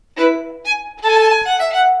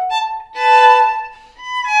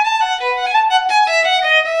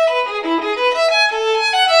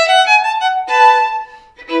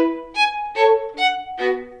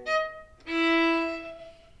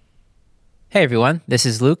Hey everyone, this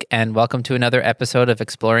is Luke, and welcome to another episode of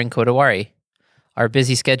Exploring Kodawari. Our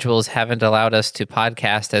busy schedules haven't allowed us to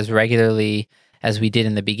podcast as regularly as we did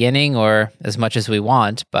in the beginning or as much as we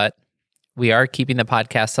want, but we are keeping the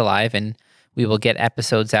podcast alive and we will get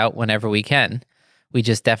episodes out whenever we can. We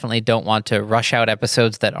just definitely don't want to rush out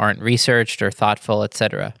episodes that aren't researched or thoughtful,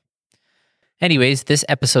 etc. Anyways, this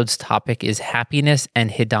episode's topic is happiness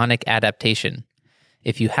and hedonic adaptation.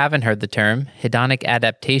 If you haven't heard the term, hedonic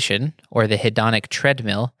adaptation, or the hedonic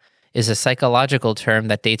treadmill, is a psychological term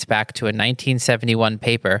that dates back to a 1971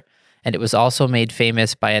 paper, and it was also made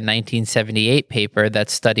famous by a 1978 paper that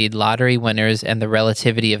studied lottery winners and the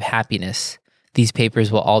relativity of happiness. These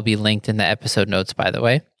papers will all be linked in the episode notes, by the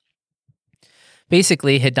way.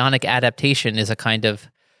 Basically, hedonic adaptation is a kind of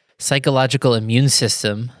psychological immune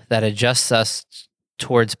system that adjusts us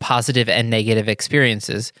towards positive and negative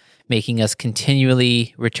experiences, making us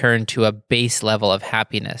continually return to a base level of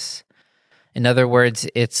happiness. In other words,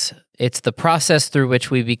 it's the process through which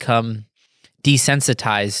we become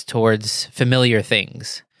desensitized towards familiar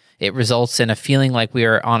things. It results in a feeling like we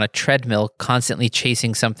are on a treadmill, constantly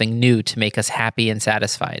chasing something new to make us happy and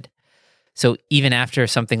satisfied. So even after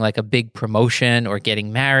something like a big promotion or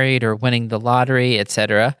getting married or winning the lottery,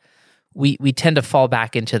 etc., we tend to fall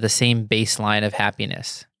back into the same baseline of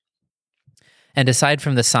happiness. And aside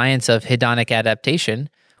from the science of hedonic adaptation,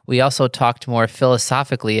 we also talked more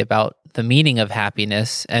philosophically about the meaning of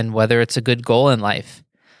happiness and whether it's a good goal in life.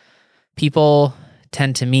 People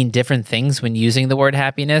tend to mean different things when using the word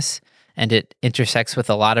happiness, and it intersects with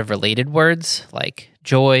a lot of related words like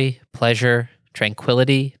joy, pleasure,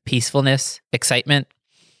 tranquility, peacefulness, excitement,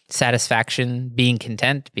 satisfaction, being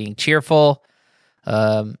content, being cheerful,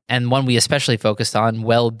 and one we especially focused on,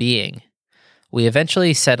 well-being. We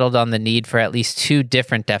eventually settled on the need for at least two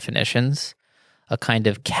different definitions, a kind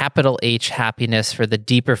of capital H happiness for the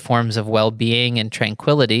deeper forms of well-being and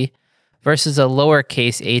tranquility versus a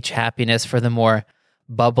lowercase h happiness for the more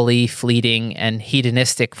bubbly, fleeting, and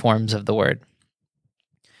hedonistic forms of the word.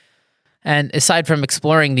 And aside from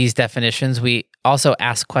exploring these definitions, we also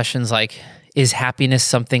ask questions like, is happiness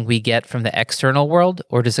something we get from the external world,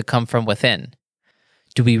 or does it come from within?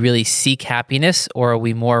 Do we really seek happiness, or are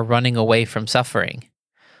we more running away from suffering?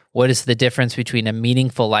 What is the difference between a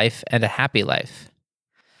meaningful life and a happy life?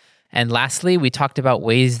 And lastly, we talked about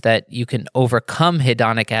ways that you can overcome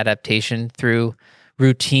hedonic adaptation through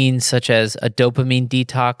routines such as a dopamine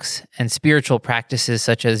detox and spiritual practices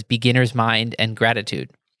such as beginner's mind and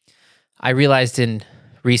gratitude. I realized in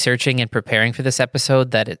researching and preparing for this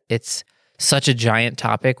episode that it's such a giant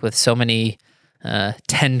topic with so many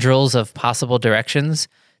tendrils of possible directions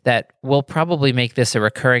that we'll probably make this a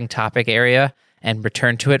recurring topic area and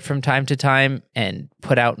return to it from time to time and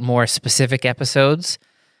put out more specific episodes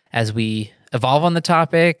as we evolve on the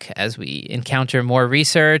topic, as we encounter more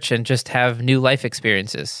research and just have new life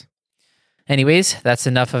experiences. Anyways, that's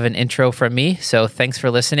enough of an intro from me, so thanks for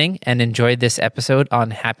listening and enjoy this episode on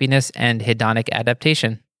happiness and hedonic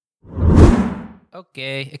adaptation.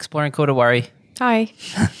 Okay, Exploring Kodawari. Hi.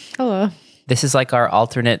 Hello. This is like our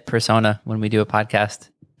alternate persona when we do a podcast,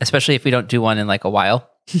 especially if we don't do one in like a while.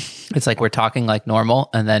 It's like we're talking like normal,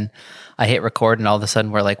 and then I hit record, and all of a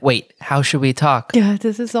sudden we're like, wait, how should we talk? Yeah,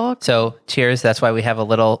 this is all. So cheers. That's why we have a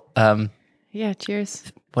little, Yeah,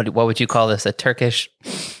 cheers. what would you call this? A Turkish?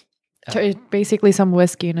 Basically some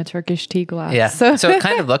whiskey in a Turkish tea glass. Yeah. So it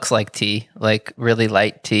kind of looks like tea, like really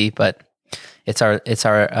light tea, but it's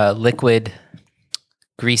our liquid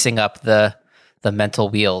greasing up the mental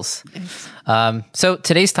wheels. So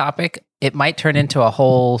today's topic, it might turn into a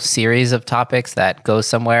whole series of topics that goes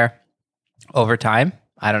somewhere over time.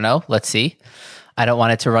 I don't know. Let's see. I don't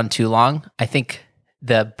want it to run too long. I think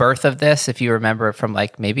the birth of this, if you remember from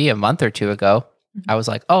like maybe a month or two ago, I was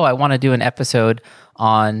like, oh, I want to do an episode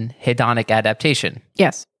on hedonic adaptation.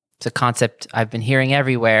 Yes. It's a concept I've been hearing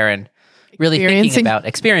everywhere and really thinking about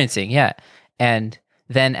experiencing. Yeah. And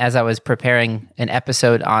then as I was preparing an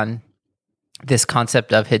episode on this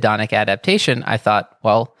concept of hedonic adaptation, I thought,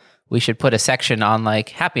 well, we should put a section on like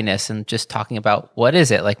happiness and just talking about what is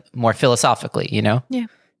it, like more philosophically, you know? Yeah.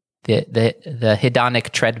 The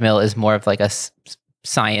hedonic treadmill is more of like a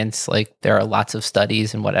science, like there are lots of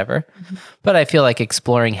studies and whatever. Mm-hmm. But I feel like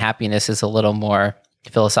exploring happiness is a little more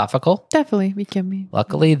philosophical. Definitely, we can be.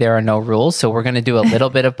 Luckily, there are no rules, so we're going to do a little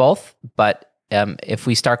bit of both. But if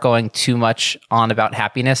we start going too much on about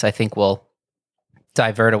happiness, I think we'll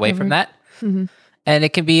divert away from that. Mm-hmm. And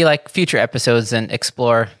it can be like future episodes and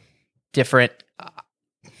explore different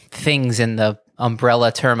things in the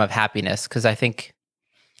umbrella term of happiness, because I think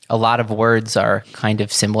a lot of words are kind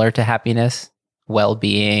of similar to happiness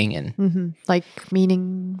well-being and Like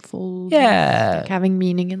meaningful. Yeah. Like having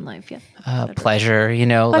meaning in life. Yeah. pleasure,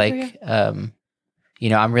 Pleasure,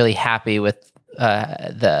 I'm really happy with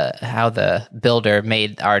how the builder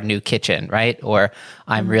made our new kitchen, right? Or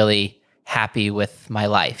I'm really happy with my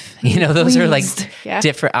life. Those are like Pleased. Yeah.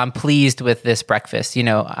 different. I'm pleased with this breakfast.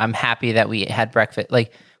 I'm happy that we had breakfast.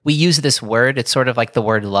 Like we use this word, it's sort of like the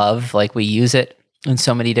word love. Like we use it in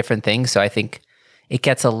so many different things. So I think it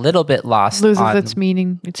gets a little bit lost. Loses its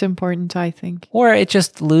meaning. It's important, I think. Or it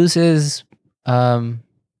just loses,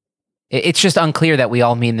 it's just unclear that we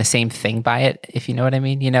all mean the same thing by it, if you know what I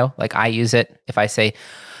mean. Like I use it, if I say,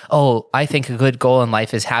 oh, I think a good goal in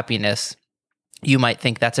life is happiness, you might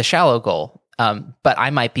think that's a shallow goal. But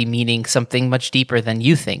I might be meaning something much deeper than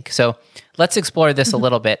you think. So let's explore this a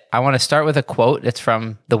little bit. I want to start with a quote. It's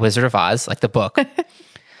from The Wizard of Oz, like the book.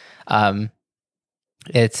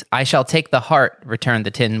 It's, "I shall take the heart," returned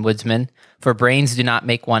the Tin Woodsman, "for brains do not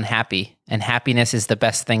make one happy, and happiness is the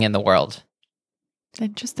best thing in the world."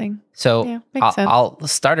 Interesting. So Yeah, makes sense. I'll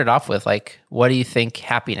start it off with like, what do you think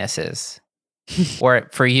happiness is? Or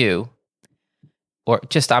for you, or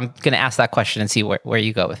just, I'm going to ask that question and see where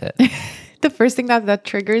you go with it. The first thing that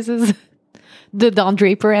triggers is the Don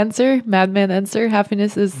Draper answer, Madman answer.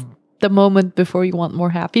 Happiness is the moment before you want more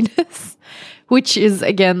happiness, which is,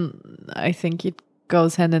 again, I think it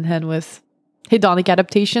goes hand in hand with hedonic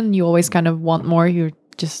adaptation. You always kind of want more.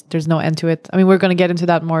 There's no end to it. I mean, we're going to get into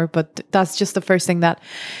that more, but that's just the first thing that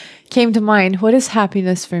came to mind. What is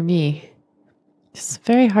happiness for me? It's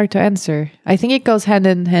very hard to answer. I think it goes hand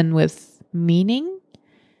in hand with meaning.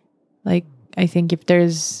 Like, I think if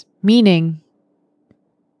there's meaning,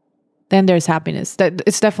 then there's happiness. That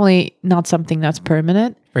it's definitely not something that's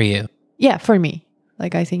permanent. For you. Yeah, for me.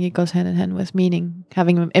 Like, I think it goes hand in hand with meaning,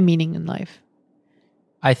 having a meaning in life.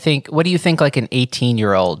 I think, what do you think like an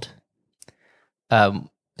 18-year-old?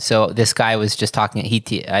 So this guy was just talking,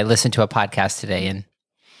 I listened to a podcast today, and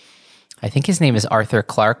I think his name is Arthur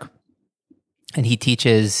Clarke, and he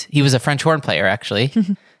was a French horn player actually,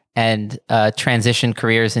 and transitioned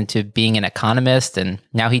careers into being an economist, and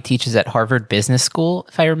now he teaches at Harvard Business School,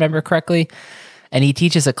 if I remember correctly. And he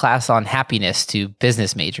teaches a class on happiness to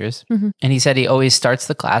business majors. And he said he always starts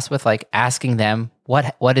the class with like asking them,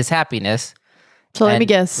 what is happiness? So let me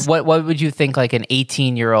guess. What would you think like an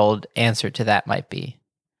 18-year-old answer to that might be?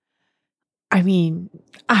 I mean,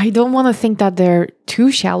 I don't want to think that they're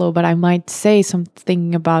too shallow, but I might say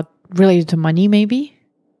something about related to money, maybe.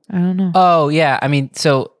 I don't know. Oh, yeah. I mean,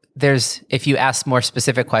 so if you ask more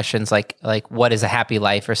specific questions like what is a happy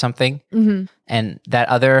life or something, and that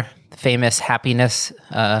other famous happiness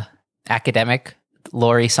academic,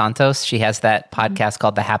 Laurie Santos, she has that podcast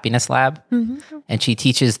called The Happiness Lab, and she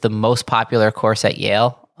teaches the most popular course at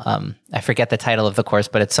Yale. I forget the title of the course,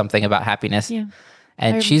 but it's something about happiness. Yeah.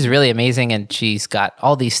 And she's really amazing, and she's got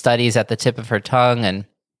all these studies at the tip of her tongue, and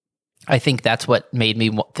I think that's what made me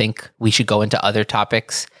think we should go into other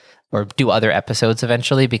topics or do other episodes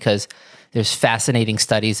eventually, because there's fascinating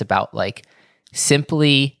studies about like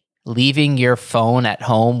simply leaving your phone at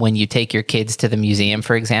home when you take your kids to the museum,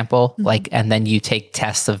 for example, like, and then you take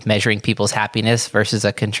tests of measuring people's happiness versus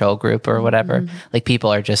a control group or whatever. Like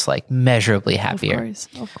people are just like measurably happier.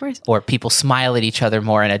 Of course. Or people smile at each other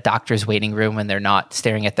more in a doctor's waiting room when they're not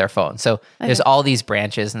staring at their phone. So there's all these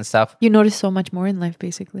branches and stuff. You notice so much more in life,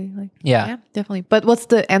 basically. Like, yeah, definitely. But what's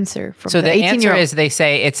the answer from so the answer 18-year-old? is they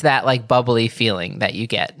say it's that like bubbly feeling that you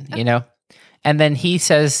get, you know? And then he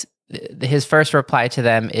says his first reply to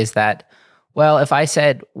them is that, well, if I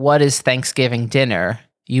said, what is Thanksgiving dinner?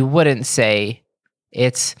 You wouldn't say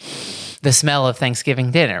it's the smell of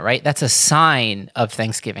Thanksgiving dinner, right? That's a sign of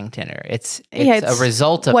Thanksgiving dinner. It's a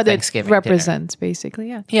result of what Thanksgiving it represents, basically.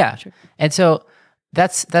 Yeah. Yeah. Sure. And so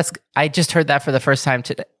that's I just heard that for the first time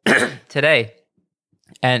today.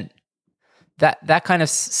 And that kind of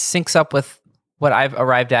syncs up with what I've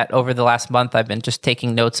arrived at over the last month. I've been just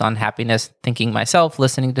taking notes on happiness, thinking myself,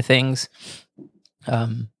 listening to things,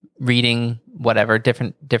 reading whatever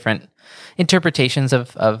different interpretations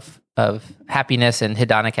of happiness and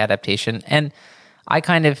hedonic adaptation. And I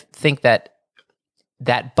kind of think that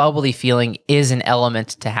bubbly feeling is an element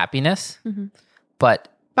to happiness, but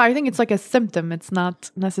I think it's like a symptom. It's not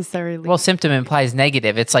necessarily. Well, symptom implies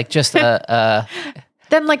negative. It's like just a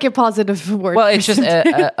then like a positive word. Well, it's just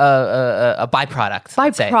a byproduct.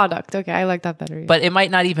 Byproduct. Okay, I like that better. Yeah. But it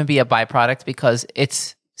might not even be a byproduct because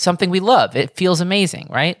it's something we love. It feels amazing,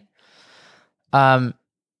 right? And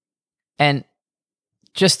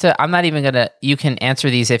just I'm not even gonna. You can answer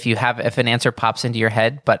these if an answer pops into your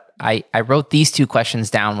head. But I wrote these two questions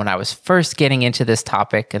down when I was first getting into this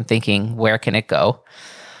topic and thinking, where can it go?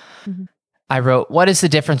 I wrote, what is the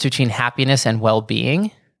difference between happiness and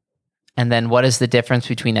well-being? And then what is the difference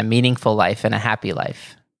between a meaningful life and a happy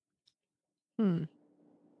life?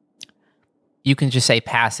 You can just say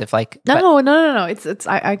passive, like No. It's.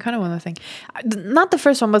 I kind of want to think. Not the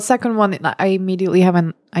first one, but second one. I immediately have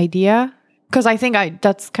an idea because I think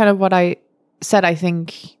that's kind of what I said. I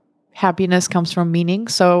think happiness comes from meaning.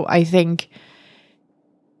 So I think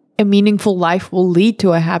a meaningful life will lead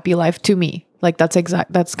to a happy life to me. Like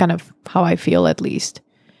that's kind of how I feel, at least.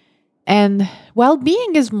 And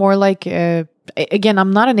well-being is more like again,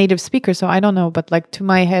 I'm not a native speaker, so I don't know, but like to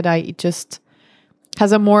my head, it just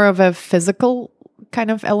has a more of a physical kind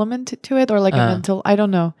of element to it, or like a mental, I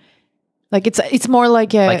don't know. Like it's more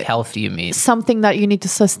like a like health, you mean? Something that you need to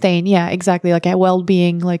sustain. Yeah, exactly. Like a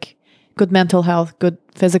well-being, like good mental health, good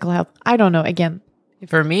physical health. I don't know. Again,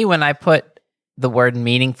 for me, when I put the word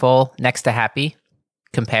meaningful next to happy,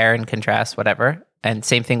 compare and contrast, whatever, and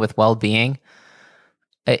same thing with well-being,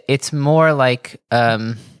 it's more like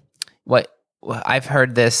what I've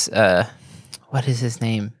heard this. What is his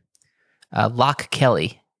name? Locke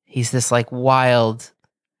Kelly. He's this like wild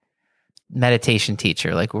meditation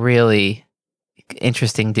teacher, like really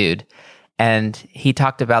interesting dude. And he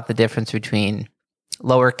talked about the difference between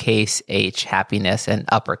lowercase h happiness and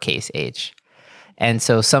uppercase H. And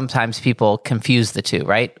so sometimes people confuse the two,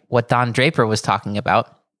 right? What Don Draper was talking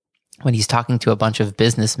about when he's talking to a bunch of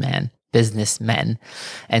businessmen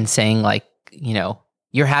and saying like, you know,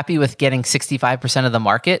 you're happy with getting 65% of the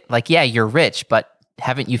market. Like, yeah, you're rich, but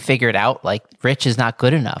haven't you figured out like rich is not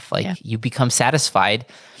good enough? Like you become satisfied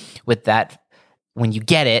with that when you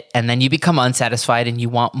get it, and then you become unsatisfied and you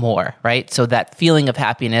want more, right? So that feeling of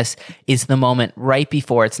happiness is the moment right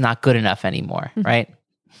before it's not good enough anymore, right?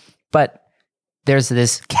 But there's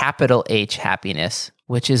this capital H happiness,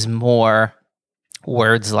 which is more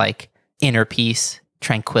words like inner peace,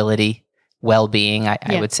 tranquility, well-being, I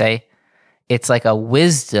would say. It's like a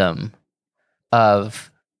wisdom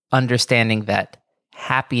of understanding that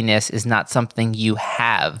happiness is not something you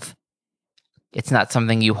have. It's not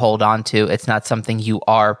something you hold on to. It's not something you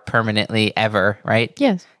are permanently ever, right?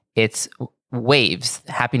 Yes. It's waves.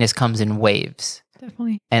 Happiness comes in waves.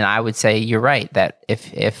 Definitely. And I would say you're right that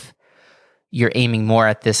if you're aiming more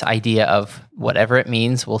at this idea of whatever it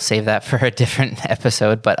means, we'll save that for a different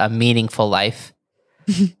episode, but a meaningful life,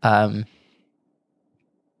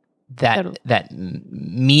 that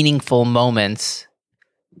meaningful moments,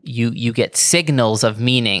 you get signals of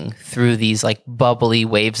meaning through these like bubbly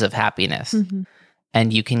waves of happiness.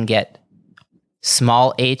 And you can get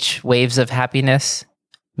small h waves of happiness,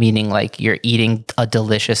 meaning like you're eating a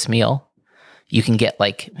delicious meal. You can get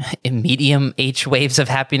like medium h waves of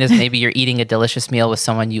happiness. Maybe you're eating a delicious meal with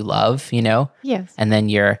someone you love, you know? Yes. And then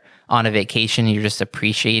you're on a vacation, you're just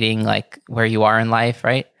appreciating like where you are in life,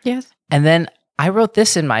 right? Yes. And then I wrote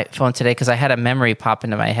this in my phone today because I had a memory pop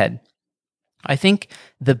into my head. I think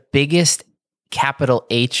the biggest capital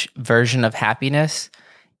H version of happiness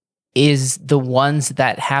is the ones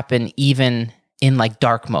that happen even in like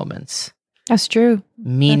dark moments. That's true.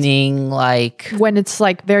 Meaning like when it's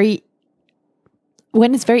very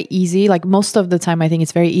easy, like most of the time I think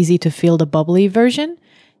it's very easy to feel the bubbly version,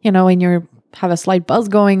 you know, when you have a slight buzz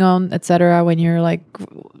going on, etc. When you're like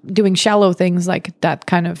doing shallow things, like that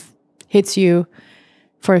kind of hits you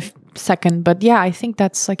for a second. But yeah, I think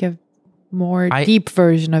that's like a more deep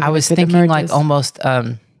version of it. I was thinking like almost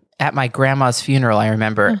at my grandma's funeral, I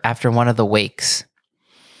remember after one of the wakes,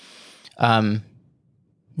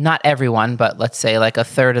 not everyone, but let's say like a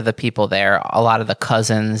third of the people there, a lot of the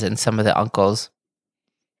cousins and some of the uncles,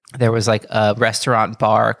 there was like a restaurant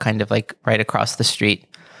bar kind of like right across the street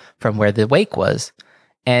from where the wake was.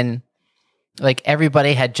 And like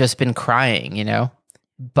everybody had just been crying, you know,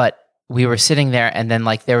 but we were sitting there and then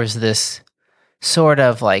like there was this sort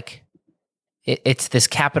of like, it's this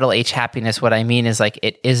capital H happiness. What I mean is like,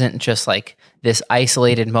 it isn't just like this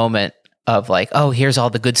isolated moment of like, oh, here's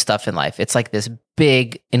all the good stuff in life. It's like this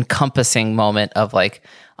big encompassing moment of like,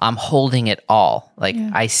 I'm holding it all. Like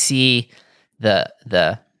I see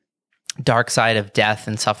the dark side of death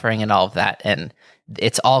and suffering and all of that. And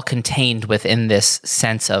it's all contained within this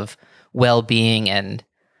sense of well-being and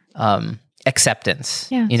acceptance.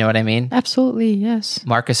 Yeah. You know what I mean? Absolutely. Yes.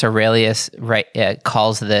 Marcus Aurelius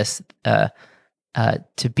calls this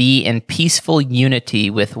to be in peaceful unity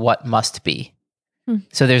with what must be.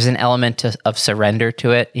 So there's an element of surrender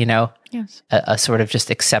to it, you know? Yes. A sort of just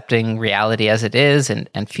accepting reality as it is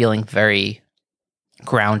and feeling very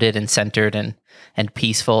grounded and centered and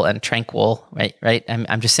peaceful and tranquil, right?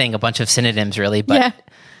 I'm just saying a bunch of synonyms really, but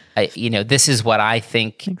this is what I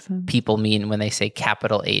think people mean when they say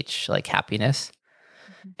capital H, like happiness.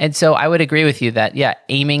 And so I would agree with you that, yeah,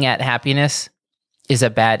 aiming at happiness is a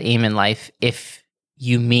bad aim in life if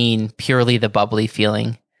you mean purely the bubbly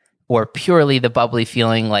feeling, or purely the bubbly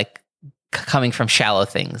feeling like coming from shallow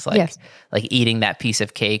things, like Yes. like eating that piece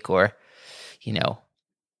of cake, or, you know,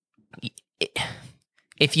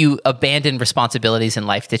 if you abandon responsibilities in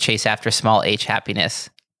life to chase after small h happiness,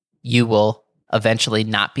 you will eventually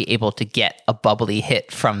not be able to get a bubbly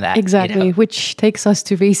hit from that. Exactly, You know? which takes us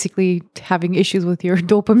to basically having issues with your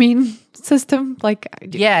dopamine system, like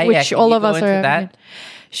Yeah, which Can all you of go us into are. that?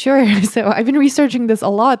 Sure. So I've been researching this a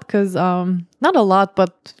lot because, not a lot,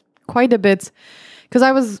 but quite a bit, because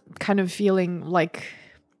I was kind of feeling like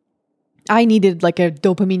I needed like a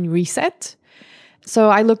dopamine reset. So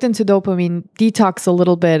I looked into dopamine detox a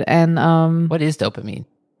little bit, and What is dopamine?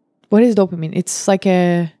 what is dopamine? It's like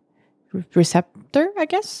a receptor, I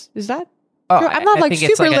guess. Is that? Oh, Sure, I'm not I like think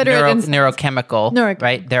it's super like a literate in neurochemical,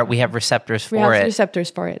 right? There we have receptors We for have it.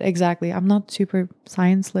 receptors for it. Exactly. I'm not super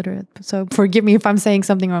science literate, so forgive me if I'm saying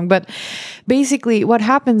something wrong. But basically, what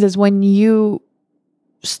happens is when you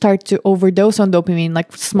start to overdose on dopamine,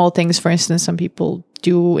 like small things, for instance, some people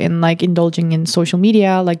do in like indulging in social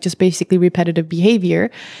media, like just basically repetitive behavior.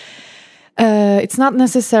 It's not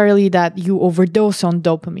necessarily that you overdose on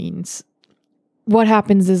dopamines. What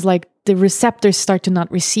happens is like the receptors start to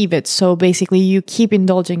not receive it. So basically you keep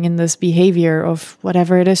indulging in this behavior of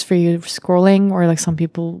whatever it is for you, scrolling, or like some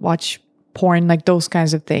people watch porn, like those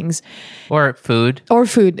kinds of things. Or food. Or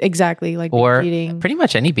food, exactly. Like Or eating. pretty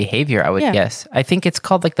much any behavior, I would Yeah. guess. I think it's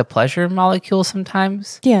called like the pleasure molecule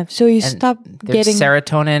sometimes. Yeah. So you And stop there's getting.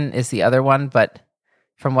 serotonin is the other one, but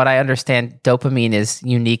from what I understand, dopamine is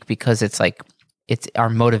unique because it's our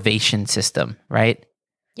motivation system, right?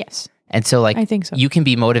 Yes. And so like I think so. you can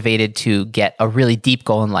be motivated to get a really deep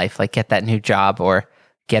goal in life, like get that new job or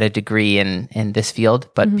get a degree in this field,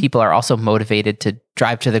 but Mm-hmm. people are also motivated to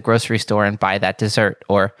drive to the grocery store and buy that dessert,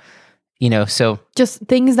 or so Just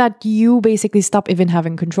things that you basically stop even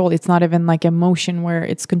having control. It's not even like emotion where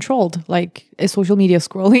it's controlled. Like a social media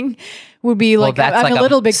scrolling would be like, that's I'm like a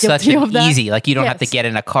little bit such guilty an of that. easy, like you don't have to Yes. get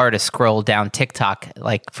in a car to scroll down TikTok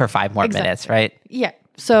like for 5 more Exactly. minutes, right? Yeah.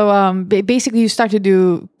 So basically, you start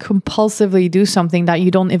to compulsively do something that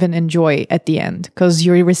you don't even enjoy at the end because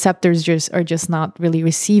your receptors are just not really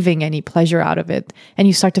receiving any pleasure out of it, and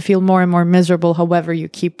you start to feel more and more miserable. However, you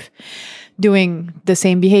keep doing the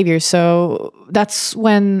same behavior. So that's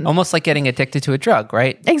when Almost like getting addicted to a drug,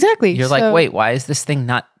 right? exactly You're like, wait, why is this thing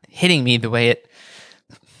not hitting me the way it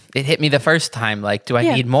hit me the first time? Like, do I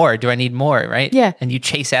Yeah. need more? Do I need more? Right? Yeah. And you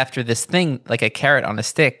chase after this thing like a carrot on a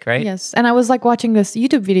stick, right? Yes. And I was like watching this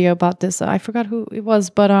YouTube video about this. I forgot who it was,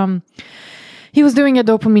 but he was doing a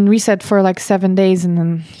dopamine reset for like 7 days, and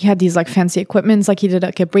then he had these like fancy equipments. Like he did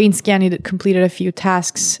like a brain scan, completed a few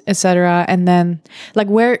tasks, etc. And then like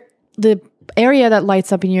where the area that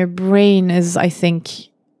lights up in your brain is, I think,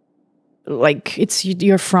 like it's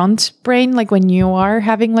your front brain, like when you are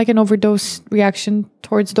having like an overdose reaction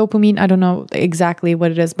towards dopamine. I don't know exactly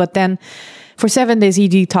what it is, but then for 7 days he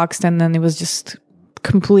detoxed, and then it was just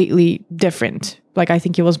completely different. Like I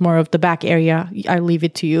think it was more of the back area. I leave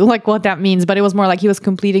it to you like what that means, but it was more like he was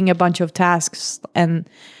completing a bunch of tasks, and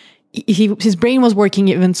his brain was working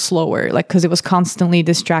even slower, like because it was constantly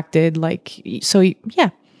distracted. Like so, yeah,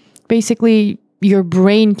 basically your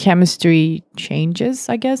brain chemistry changes,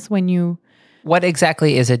 I guess, when you. What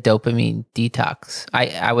exactly is a dopamine detox?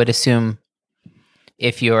 I would assume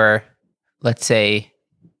if you're, let's say,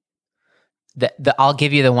 I'll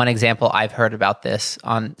give you the one example I've heard about this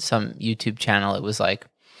on some YouTube channel. It was like,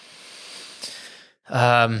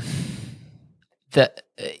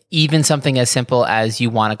 even something as simple as you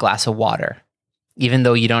want a glass of water, even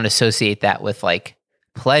though you don't associate that with like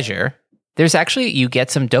pleasure, there's actually, you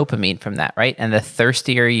get some dopamine from that, right? And the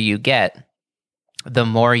thirstier you get, the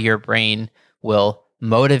more your brain will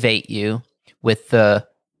motivate you with the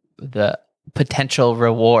potential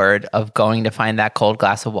reward of going to find that cold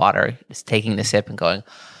glass of water, just taking the sip and going,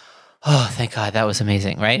 oh, thank God, that was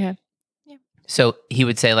amazing, right? Yeah. So he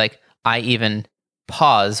would say like, I even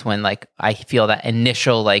pause when like I feel that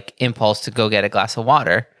initial like impulse to go get a glass of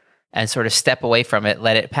water and sort of step away from it,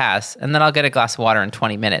 let it pass, and then I'll get a glass of water in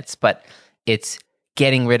 20 minutes. But it's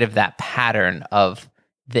getting rid of that pattern of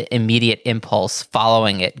the immediate impulse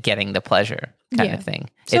following it, getting the pleasure kind of thing.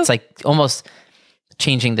 So- it's like almost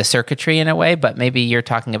changing the circuitry in a way, but maybe you're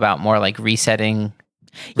talking about more like resetting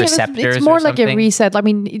receptors. It's more or like a something. reset. I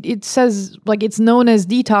mean, it says like it's known as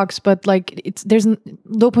detox, but like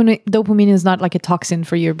dopamine is not like a toxin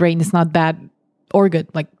for your brain. It's not bad or good.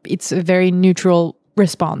 Like it's a very neutral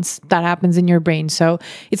response that happens in your brain. So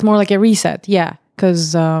it's more like a reset. Yeah,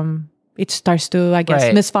 because it starts to, I guess,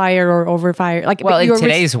 Right. misfire or overfire. Like, Well, but in you're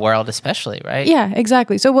today's world, especially, right? yeah,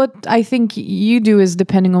 exactly. So what I think you do is,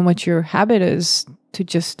 depending on what your habit is, to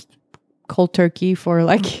just cold turkey for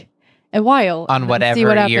like a while On and then see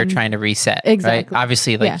whatever what you're happens. trying to reset. Exactly. Right?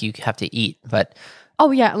 Obviously, like Yeah. you have to eat, but Oh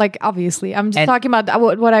yeah, like obviously. I'm just And- talking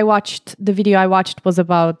about what I watched. The video I watched was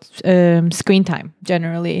about screen time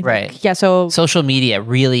generally. Right. Like, yeah. So social media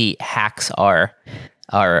really hacks our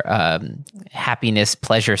happiness,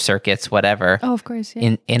 pleasure circuits, whatever, oh, of course.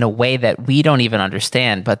 Yeah. in a way that we don't even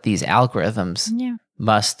understand. But these algorithms Yeah.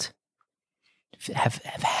 must have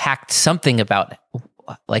hacked something about.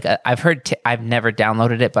 Like I've heard, I've never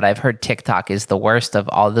downloaded it, but I've heard TikTok is the worst of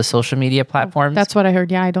all the social media platforms. That's what I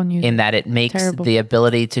heard. Yeah, I don't use in it. that it makes Terrible. the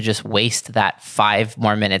ability to just waste that 5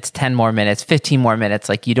 more minutes, 10 more minutes, 15 more minutes.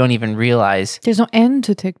 Like you don't even realize, There's no end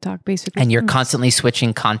to TikTok, basically. and you're constantly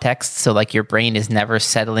switching contexts. So like your brain is never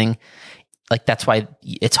settling. Like that's why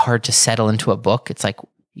it's hard to settle into a book. It's like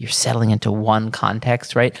you're settling into one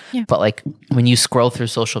context, right? Yeah. But like when you scroll through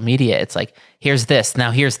social media, it's like, here's this,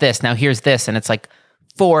 now here's this, now here's this. And it's like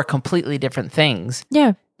 4 completely different things.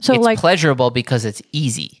 Yeah. So It's like, pleasurable because it's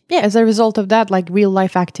easy. yeah, as a result of that, like real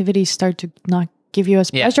life activities start to not give you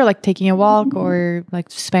as Yeah. pleasure, like taking a walk or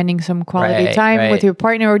like spending some quality Right, time right. with your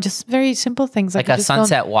partner, or just very simple things Like you a just don't-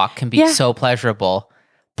 sunset walk can be Yeah. so pleasurable.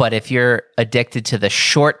 But if you're addicted to the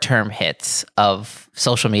short-term hits of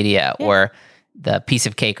social media or the piece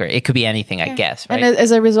of cake, or it could be anything, I guess, right? And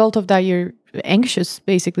as a result of that, you're anxious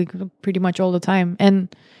basically pretty much all the time.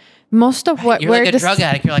 And most of what You're where like a this, drug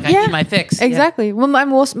addict. You're like, I Yeah, need my fix. Yeah. exactly. Well,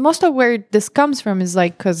 most of where this comes from is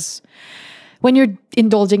like, because when you're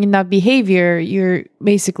indulging in that behavior, you're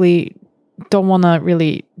basically don't want to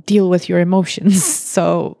really deal with your emotions.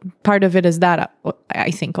 So part of it is that, I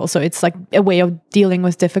think also it's like a way of dealing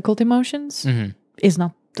with difficult emotions is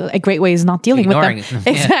not a great way is not dealing Ignoring with them.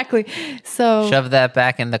 them. Yeah. Exactly. So Shove that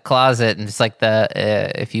back in the closet. And it's like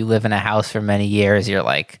if you live in a house for many years, you're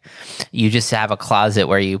like, you just have a closet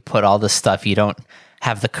where you put all the stuff you don't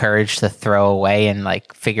have the courage to throw away and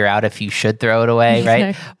like figure out if you should throw it away, right?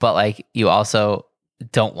 Exactly. But like you also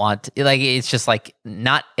don't want to, like, it's just like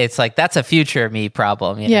not, it's like that's a future me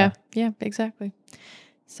problem. You know? yeah, exactly.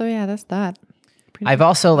 So yeah, that's that. Pretty I've much.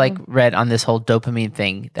 also like read on this whole dopamine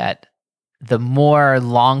thing that the more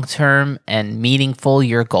long-term and meaningful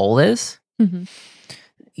your goal is, Mhm.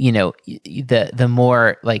 you know, the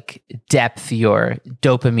more like depth your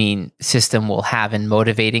dopamine system will have in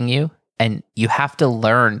motivating you. And you have to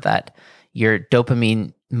learn that your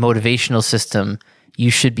dopamine motivational system, you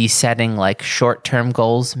should be setting like short-term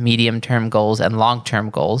goals, medium-term goals, and long-term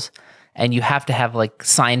goals. And you have to have like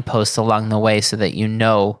signposts along the way so that you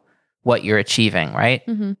know what you're achieving, right?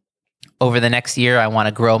 Mhm. Over the next year, I want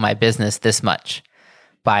to grow my business this much.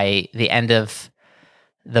 By the end of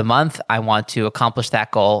the month, I want to accomplish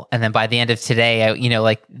that goal. And then by the end of today,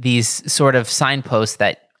 like these sort of signposts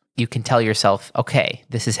that you can tell yourself, okay,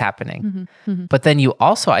 this is happening. But then you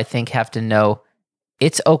also, I think, have to know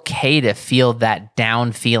it's okay to feel that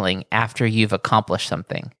down feeling after you've accomplished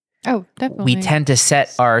something. Oh, definitely. We tend to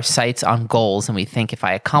set our sights on goals and we think if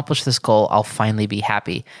I accomplish this goal, I'll finally be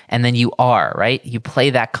happy. And then you are, right? You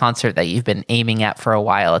play that concert that you've been aiming at for a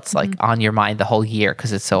while. It's like on your mind the whole year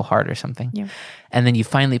because it's so hard or something. Yeah. And then you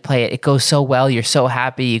finally play it. It goes so well. You're so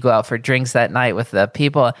happy. You go out for drinks that night with the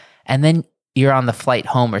people. And then you're on the flight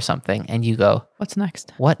home or something and you go, What's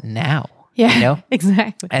next? what now? Yeah, You know?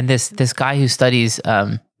 exactly. And this guy who studies,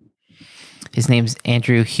 his name's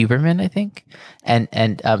Andrew Huberman, I think, and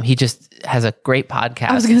he just has a great podcast.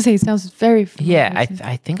 I was gonna say, it sounds very familiar. Yeah,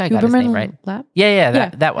 I think I got his name right. Lab? Yeah,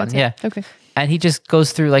 that one. that's it. Yeah, Okay. and he just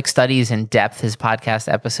goes through like studies in depth. His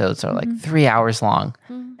podcast episodes are like 3 hours long,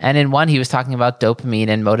 and in one he was talking about dopamine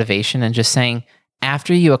and motivation, and just saying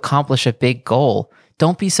after you accomplish a big goal,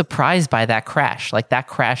 don't be surprised by that crash. Like that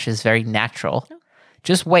crash is very natural.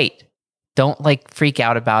 Just wait. Don't like freak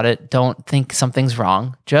out about it. Don't think something's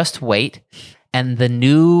wrong. Just wait. And the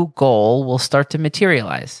new goal will start to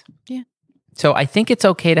materialize. Yeah. So I think it's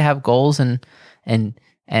okay to have goals and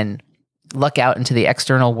look out into the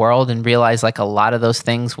external world and realize like a lot of those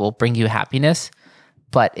things will bring you happiness.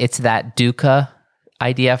 But it's that dukkha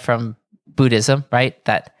idea from Buddhism, right?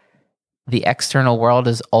 That the external world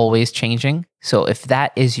is always changing. So if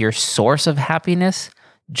that is your source of happiness,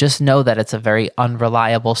 just know that it's a very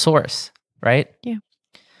unreliable source, right? Yeah.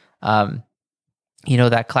 You know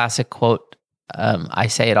that classic quote, I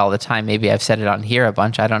say it all the time. Maybe I've said it on here a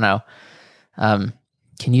bunch. I don't know.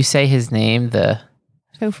 Can you say his name?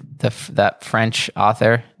 That French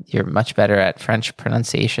author. You're much better at French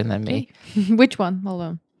pronunciation than me. Which one? Hold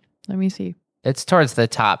on. Let me see. It's towards the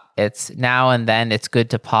top. It's now and then it's good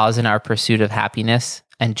to pause in our pursuit of happiness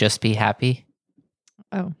and just be happy.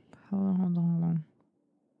 Oh, hold on.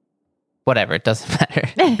 Whatever, it doesn't matter.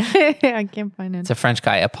 I can't find it. It's a French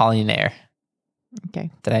guy, Apollinaire.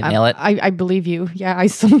 Okay. Did I nail it? I believe you. Yeah, I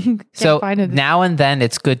still can't find it. Now and then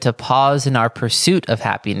it's good to pause in our pursuit of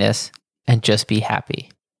happiness and just be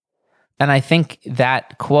happy. And I think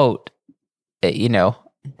that quote,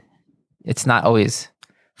 it's not always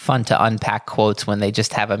fun to unpack quotes when they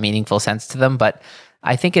just have a meaningful sense to them, but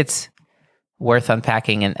I think it's worth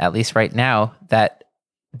unpacking, and at least right now, that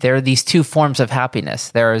there are these two forms of happiness.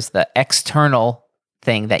 There is the external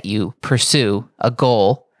thing that you pursue, a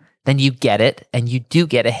goal, then you get it, and you do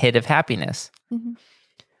get a hit of happiness. Mm-hmm.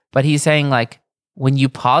 But he's saying, like, when you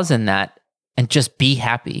pause in that and just be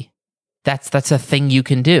happy, that's a thing you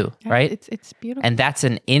can do, right? It's beautiful. And that's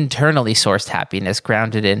an internally sourced happiness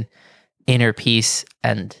grounded in inner peace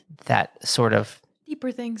and that sort of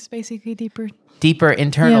deeper things, basically deeper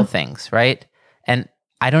internal things, right? And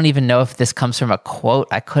I don't even know if this comes from a quote.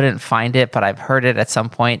 I couldn't find it, but I've heard it at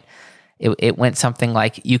some point. It went something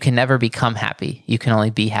like, you can never become happy. You can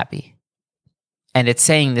only be happy. And it's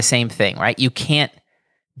saying the same thing, right? You can't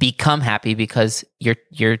become happy because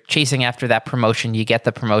you're chasing after that promotion. You get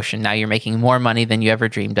the promotion. Now you're making more money than you ever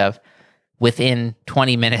dreamed of. Within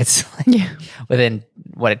 20 minutes, within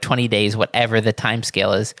 20 days, whatever the time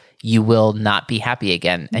scale is, you will not be happy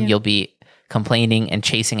again. And you'll be complaining and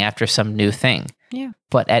chasing after some new thing. Yeah.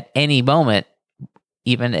 But at any moment,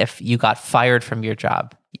 even if you got fired from your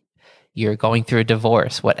job, you're going through a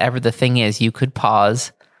divorce, whatever the thing is, you could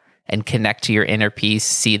pause and connect to your inner peace,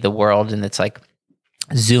 see the world, and it's like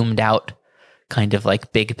zoomed out, kind of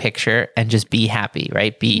like big picture, and just be happy,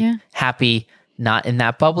 right? Be happy, not in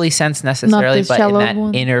that bubbly sense necessarily, but in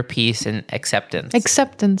that inner peace and acceptance.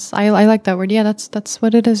 Acceptance. I like that word. Yeah, that's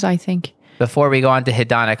what it is, I think. Before we go on to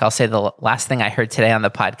hedonic, I'll say the last thing I heard today on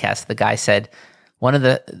the podcast, the guy said, one of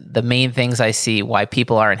the main things I see why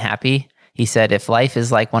people aren't happy, he said, if life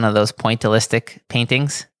is like one of those pointillistic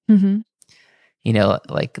paintings,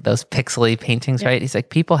 like those pixely paintings, right? He's like,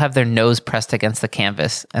 people have their nose pressed against the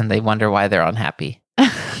canvas and they wonder why they're unhappy.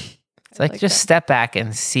 It's like just step back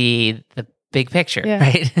and see the big picture,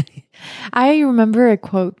 right? I remember a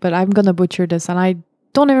quote, but I'm going to butcher this and I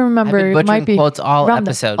don't even remember. It might be quotes all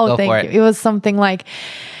episode. Go for it. It was something like,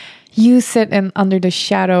 you sit under the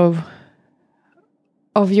shadow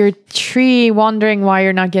of your tree wondering why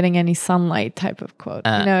you're not getting any sunlight type of quote.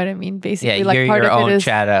 You know what I mean? Basically, like you're part your of own it is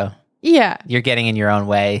shadow. Yeah. You're getting in your own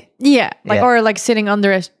way. Yeah. Or like sitting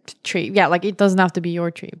under a tree. Yeah, like it doesn't have to be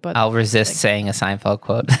your tree, but I'll resist saying a Seinfeld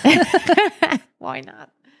quote. Why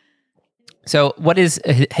not? So what is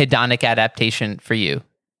hedonic adaptation for you?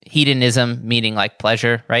 Hedonism meaning like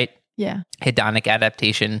pleasure, right? Yeah. Hedonic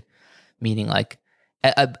adaptation meaning like,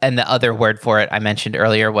 and the other word for it I mentioned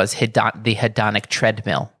earlier was the hedonic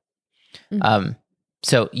treadmill. Mm-hmm.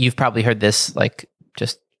 So you've probably heard this like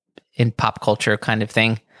just in pop culture kind of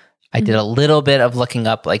thing. I did a little bit of looking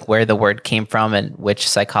up like where the word came from and which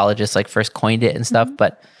psychologist like first coined it and stuff.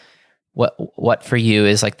 But what for you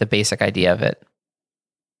is like the basic idea of it?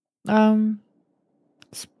 I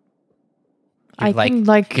think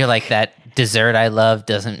like you're like that dessert I love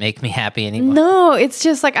doesn't make me happy anymore. No, it's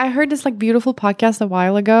just like I heard this like beautiful podcast a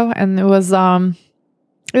while ago, and it was a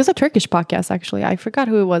Turkish podcast actually. I forgot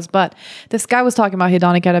who it was, but this guy was talking about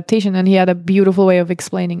hedonic adaptation, and he had a beautiful way of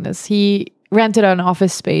explaining this. He rented an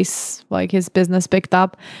office space, like his business picked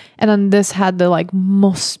up, and then this had the like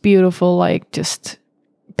most beautiful like just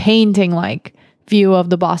painting like view of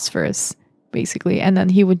the Bosphorus. Basically, and then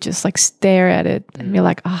he would just like stare at it and be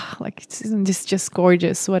like, like isn't this just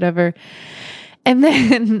gorgeous, whatever. And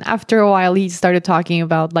then after a while he started talking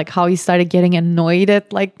about like how he started getting annoyed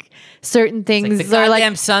at like certain things, like the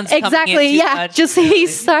goddamn sun's exactly, just he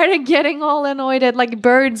started getting all annoyed at like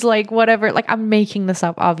birds, like whatever, like I'm making this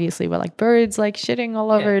up obviously, but like birds like shitting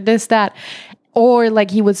all over this, that, or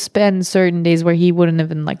like he would spend certain days where he wouldn't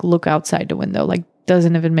even like look outside the window, like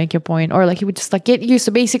doesn't even make a point, or like he would just like get used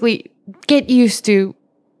to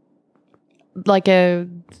like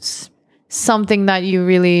something that you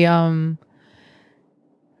really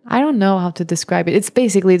I don't know how to describe it. It's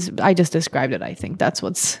basically I just described it. I think that's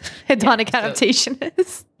what's hedonic adaptation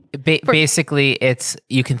is. Basically, it's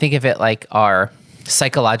you can think of it like our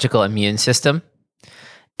psychological immune system,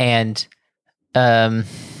 and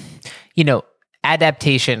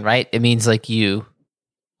adaptation, right? It means like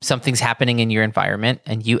something's happening in your environment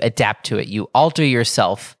and you adapt to it. You alter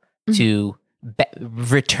yourself to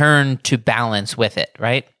return to balance with it,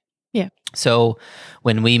 right? Yeah. So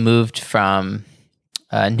when we moved from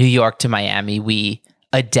New York to Miami, we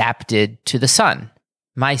adapted to the sun.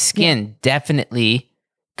 My skin definitely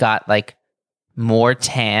got like more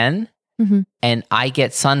tan, and I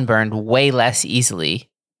get sunburned way less easily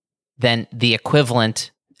than the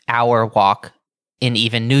equivalent hour walk in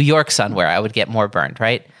even New York sun where I would get more burned,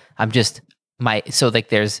 right? So like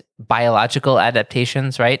there's biological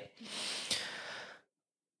adaptations, right?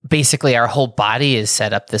 Basically our whole body is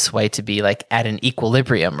set up this way to be like at an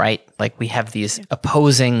equilibrium, right? Like we have these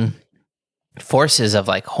opposing forces of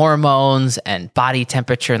like hormones and body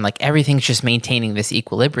temperature, and like everything's just maintaining this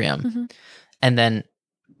equilibrium. And then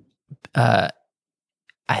I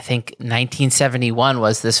think 1971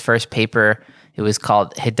 was this first paper. It was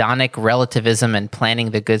called Hedonic Relativism and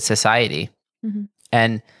Planning the Good Society.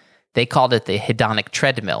 And they called it the hedonic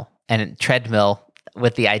treadmill. And treadmill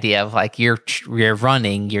with the idea of like you're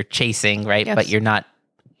running, you're chasing, right? Yes. But you're not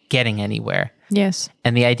getting anywhere. Yes.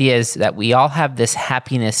 And the idea is that we all have this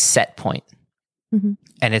happiness set point.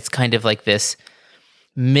 And it's kind of like this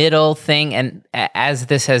middle thing. And as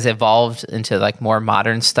this has evolved into like more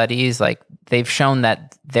modern studies, like they've shown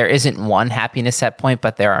that there isn't one happiness set point,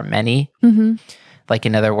 but there are many. Like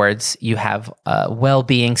in other words, you have a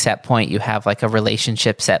well-being set point, you have like a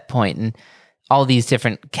relationship set point, and all these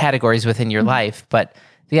different categories within your life. But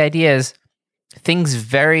the idea is things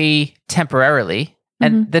vary temporarily,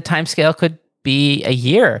 and the time scale could be a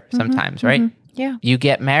year sometimes, right? Yeah. You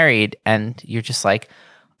get married and you're just like,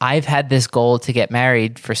 I've had this goal to get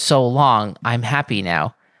married for so long, I'm happy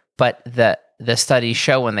now. But the studies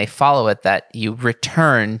show when they follow it that you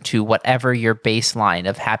return to whatever your baseline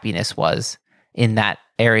of happiness was in that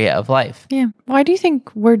area of life. Yeah. Why do you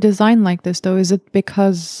think we're designed like this though? Is it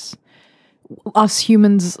because us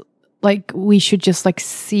humans, like we should just like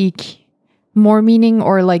seek more meaning,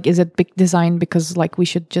 or like is it designed because like we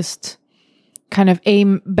should just kind of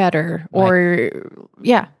aim better, or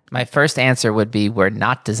yeah? My first answer would be we're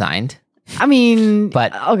not designed. I mean,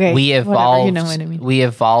 but okay, we evolved. You know what I mean. We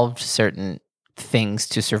evolved certain things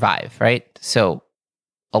to survive, right? So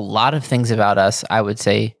a lot of things about us, I would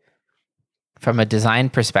say, from a design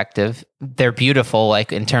perspective, they're beautiful,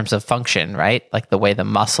 like in terms of function, right? Like the way the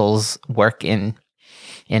muscles work in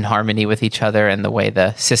harmony with each other, and the way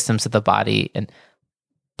the systems of the body.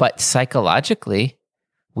 But psychologically,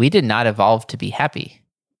 we did not evolve to be happy.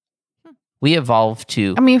 We evolved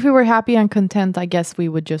to... I mean, if we were happy and content, I guess we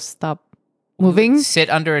would just stop moving. Sit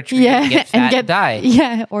under a tree and get fat and die.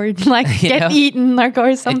 Yeah, or like get eaten like,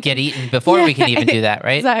 or something. And get eaten before we can even do that,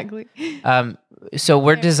 right? Exactly. So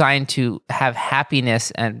we're designed to have happiness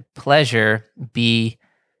and pleasure be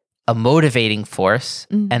a motivating force,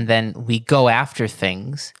 and then we go after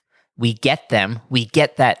things. We get them. We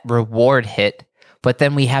get that reward hit, but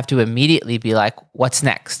then we have to immediately be like, what's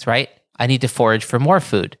next, right? I need to forage for more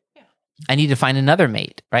food. I need to find another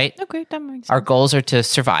mate, right? Okay, that makes sense. Our goals are to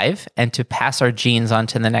survive and to pass our genes on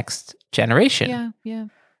to the next generation. Yeah.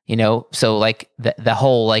 You know, so like the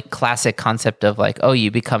whole like classic concept of like, oh,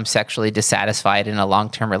 you become sexually dissatisfied in a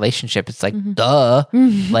long-term relationship. It's like, duh.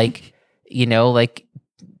 Like, you know, like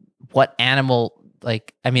what animal,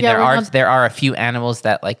 like, I mean, there are a few animals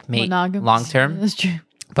that like mate long-term. That's true.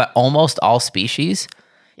 But almost all species,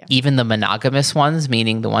 even the monogamous ones,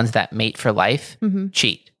 meaning the ones that mate for life,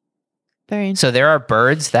 cheat. So there are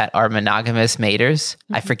birds that are monogamous maters.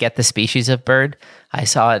 I forget the species of bird. I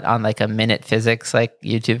saw it on like a Minute Physics like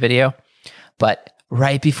YouTube video. But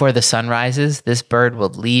right before the sun rises, this bird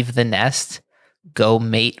will leave the nest, go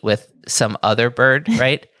mate with some other bird,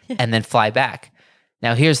 right? And then fly back.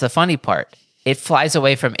 Now here's the funny part. It flies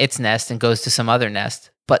away from its nest and goes to some other nest.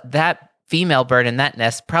 But that female bird in that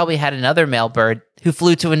nest probably had another male bird who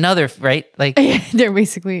flew to another, right? Like they're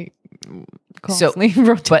basically constantly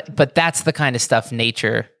rotating. But that's the kind of stuff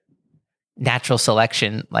natural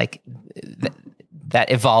selection, like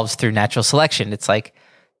that evolves through natural selection. It's like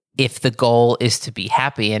if the goal is to be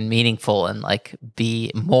happy and meaningful and like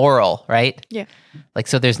be moral, right? Yeah. Like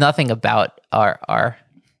so there's nothing about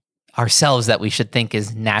ourselves that we should think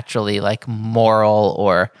is naturally like moral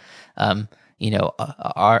or you know,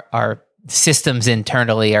 our systems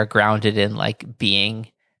internally are grounded in like being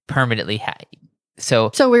permanently happy.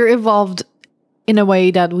 So we're evolved in a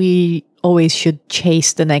way that we always should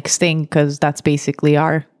chase the next thing, because that's basically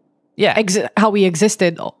our how we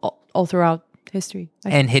existed all throughout history.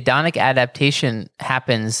 And hedonic adaptation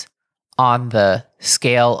happens on the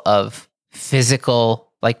scale of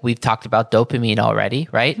physical, like we've talked about dopamine already,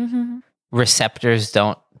 right? Receptors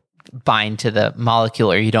don't bind to the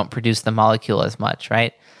molecule, or you don't produce the molecule as much,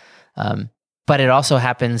 right? But it also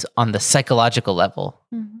happens on the psychological level,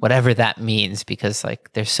 whatever that means, because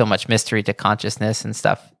like there's so much mystery to consciousness and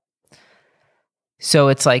stuff. So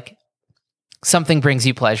it's like something brings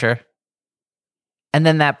you pleasure. And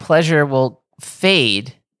then that pleasure will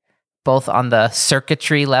fade both on the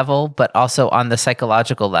circuitry level, but also on the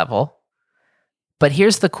psychological level. But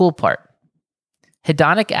here's the cool part.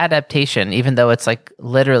 Hedonic adaptation, even though it's like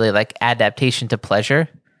literally like adaptation to pleasure,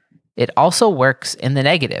 it also works in the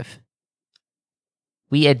negative.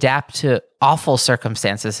 We adapt to awful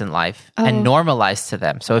circumstances in life and normalize to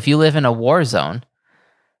them. So if you live in a war zone,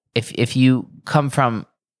 if you come from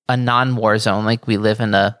a non-war zone, like we live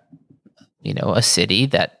in a city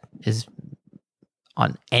that is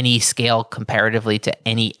on any scale comparatively to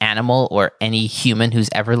any animal or any human who's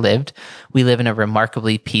ever lived, we live in a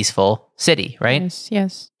remarkably peaceful city, right?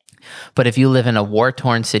 Yes. But if you live in a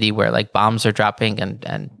war-torn city where like bombs are dropping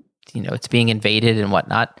and it's being invaded and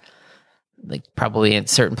whatnot, like probably in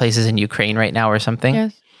certain places in Ukraine right now or something,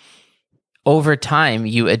 Yes. over time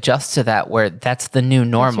you adjust to that where that's the new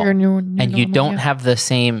normal. That's your new and you normal, don't have the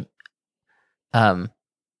same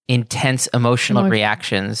intense emotional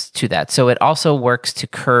reactions to that. So it also works to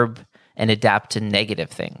curb and adapt to negative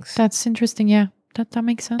things. That's interesting. Yeah, that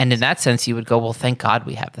makes sense. And in that sense, you would go, well, thank God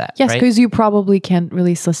we have that. Yes, right? because you probably can't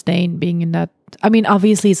really sustain being in that. I mean,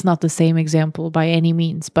 obviously, it's not the same example by any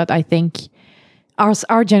means, but I think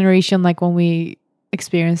our generation, like when we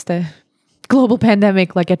experienced the global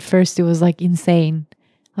pandemic, like at first it was like insane.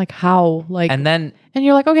 Like how, like, and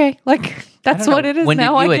you're like, okay, like that's what it is when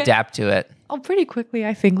now. When did you adapt to it? Oh, pretty quickly,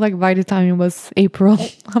 I think. Like by the time it was April,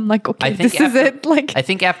 I'm like, okay, this is it. Like I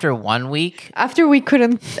think after 1 week, after we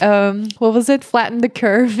couldn't, what was it? Flatten the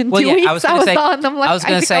curve in 2 weeks. I was on. I'm like, I was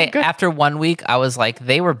gonna say after 1 week, I was like,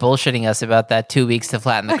 they were bullshitting us about that 2 weeks to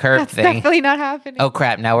flatten the curve That's thing. Definitely not happening. Oh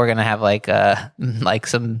crap! Now we're gonna have like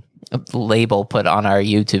some label put on our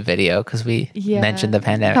YouTube video because we mentioned the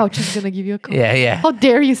pandemic. Couch is gonna give you a call. Yeah. How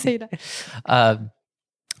dare you say that?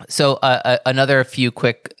 So another few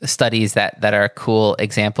quick studies that are cool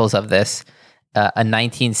examples of this. A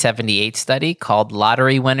 1978 study called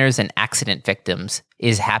Lottery Winners and Accident Victims,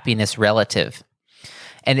 Is Happiness Relative?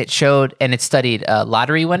 And it studied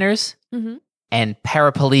lottery winners and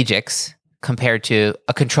paraplegics compared to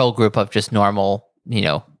a control group of just normal,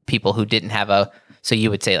 people who didn't have so you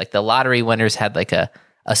would say like the lottery winners had like a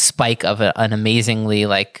spike of an amazingly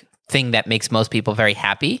like thing that makes most people very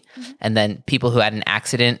happy. And then people who had an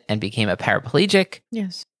accident and became a paraplegic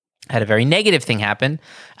had a very negative thing happen.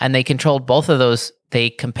 And they controlled both of those. They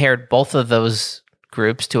compared both of those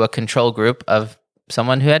groups to a control group of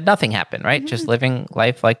someone who had nothing happen, right? Just living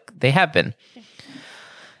life like they have been.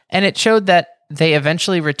 And it showed that they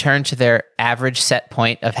eventually returned to their average set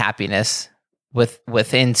point of happiness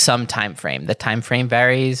within some time frame. The time frame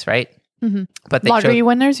varies, right? But lottery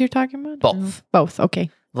winners you're talking about? Both. Okay.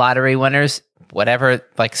 Lottery winners, whatever,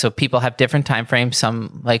 like, so people have different time frames,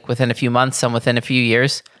 some like within a few months, some within a few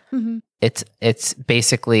years. It's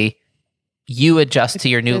basically you adjust to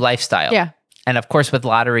your new lifestyle. Yeah. And of course, with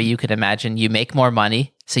lottery, you can imagine you make more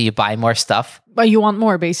money, so you buy more stuff. But you want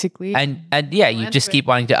more, basically. And you just keep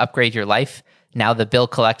wanting to upgrade your life. Now the bill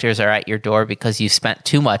collectors are at your door because you spent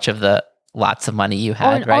too much of the lots of money you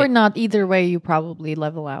had, right? Or not. Either way, you probably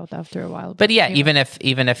level out after a while. But yeah, even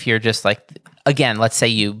if you're just like, again, let's say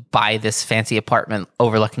you buy this fancy apartment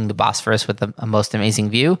overlooking the Bosphorus with a most amazing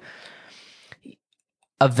view.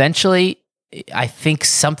 Eventually, I think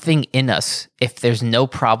something in us, if there's no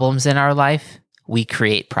problems in our life, we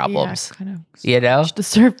create problems. Yeah, kind of the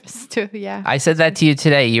surface too. Yeah. I said that to you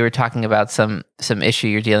today. You were talking about some issue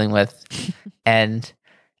you're dealing with, and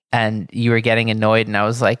you were getting annoyed, and I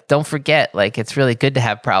was like, don't forget, like, it's really good to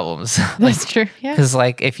have problems. That's true. Yeah. Because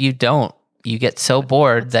like if you don't, you get so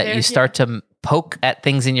bored that you start to poke at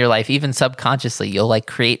things in your life, even subconsciously. You'll like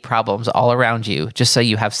create problems all around you just so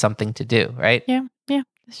you have something to do, right? Yeah,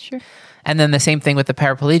 that's true. And then the same thing with the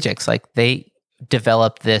paraplegics. Like they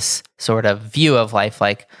develop this sort of view of life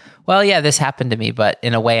like, well, yeah, this happened to me, but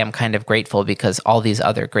in a way I'm kind of grateful because all these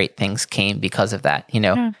other great things came because of that,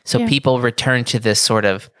 So people return to this sort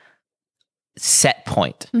of set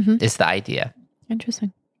point is the idea.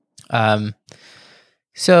 Interesting.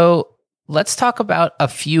 So let's talk about a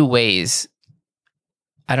few ways.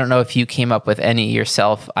 I don't know if you came up with any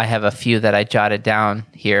yourself. I have a few that I jotted down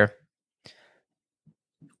here.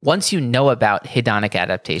 Once you know about hedonic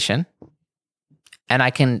adaptation, and I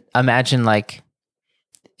can imagine like,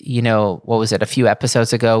 what was it? A few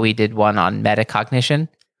episodes ago, we did one on metacognition,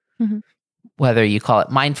 whether you call it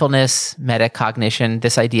mindfulness, metacognition,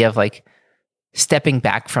 this idea of like stepping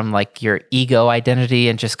back from like your ego identity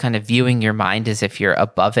and just kind of viewing your mind as if you're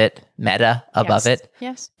above it, above it,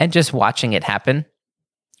 and just watching it happen.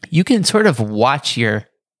 You can sort of watch your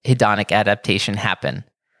hedonic adaptation happen.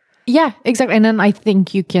 Yeah, exactly. And then I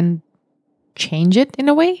think you can change it in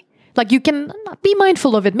a way. Like you can be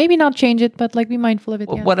mindful of it, maybe not change it, but like be mindful of it.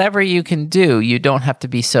 Yeah. Whatever you can do, you don't have to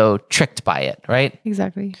be so tricked by it, right?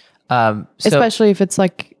 Exactly. So, Especially if it's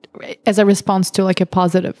like as a response to like a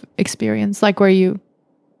positive experience, like where you,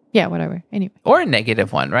 whatever. Anyway, or a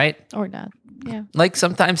negative one, right? or not. Yeah. Like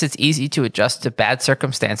sometimes it's easy to adjust to bad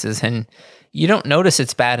circumstances and you don't notice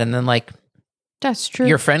it's bad. And then like That's true.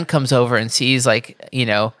 your friend comes over and sees like, you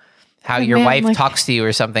know, how your man, wife like- talks to you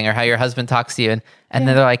or something, or how your husband talks to you. And then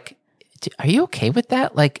they're like, are you okay with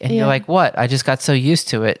that? Like, and you're like, what? I just got so used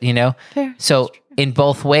to it, you know? Fair. So in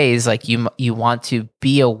both ways, like you want to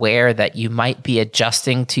be aware that you might be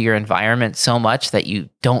adjusting to your environment so much that you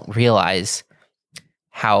don't realize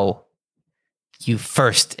how you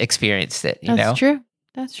first experienced it, you know? That's true.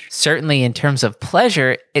 That's true. Certainly in terms of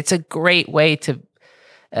pleasure, it's a great way to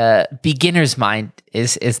beginner's mind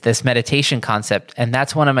is this meditation concept. And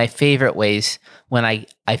that's one of my favorite ways when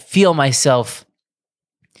I feel myself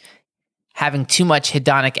having too much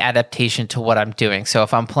hedonic adaptation to what I'm doing. So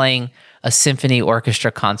if I'm playing a symphony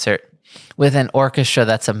orchestra concert with an orchestra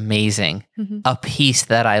that's amazing, a piece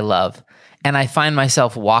that I love, and I find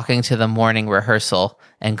myself walking to the morning rehearsal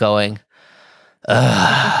and going,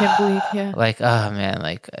 I can't believe, like, oh man,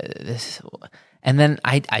 like this. And then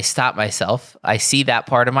I stop myself. I see that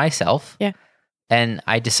part of myself. Yeah. And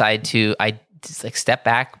I decide to, just like step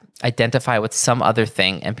back, identify with some other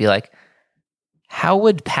thing and be like, how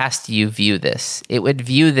would past you view this? It would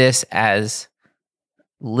view this as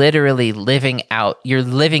literally you're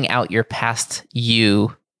living out your past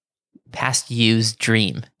you's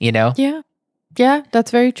dream, you know? Yeah. Yeah,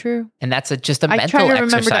 that's very true. And that's just a I mental try to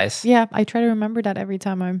remember exercise. that. Yeah, I try to remember that every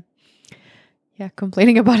time I'm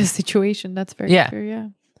complaining about a situation. That's very true. Yeah.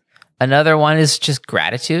 Another one is just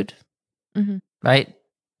gratitude, right?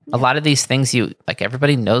 Yeah. A lot of these things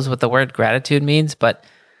everybody knows what the word gratitude means, but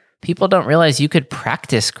people don't realize you could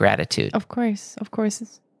practice gratitude. Of course.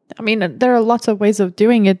 I mean, there are lots of ways of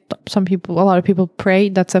doing it. A lot of people pray.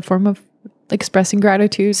 That's a form of expressing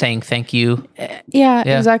gratitude. Saying thank you.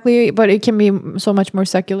 Yeah, exactly. But it can be so much more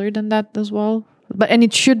secular than that as well. And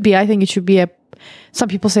it should be. I think it should be some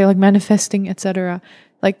people say like manifesting, etc.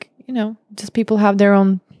 Like, you know, just people have their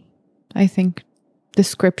own, I think,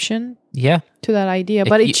 description to that idea.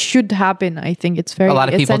 But it should happen. I think it's very a lot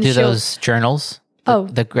of people do essential. those journals. Oh.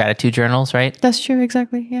 The gratitude journals, right? That's true.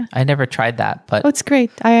 Exactly. Yeah. I never tried that, but It's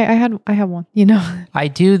great. I have one, you know. I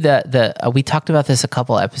do we talked about this a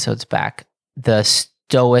couple episodes back. The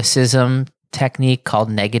Stoicism technique called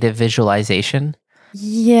negative visualization.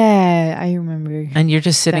 Yeah, I remember. And you're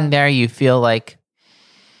just sitting there, you feel like,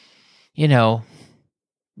 you know,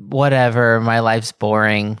 whatever, my life's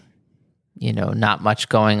boring, you know, not much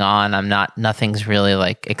going on. Nothing's really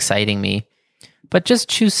like exciting me. But just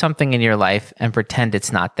choose something in your life and pretend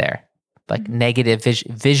it's not there. Like negative,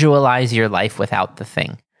 visualize your life without the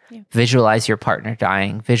thing. Yeah. Visualize your partner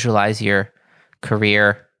dying. Visualize your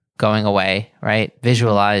career going away, right?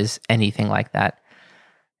 Visualize anything like that.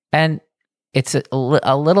 And it's a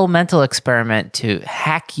little mental experiment to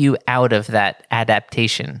hack you out of that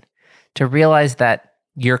adaptation, to realize that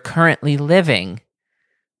you're currently living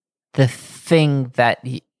the thing that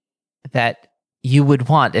you would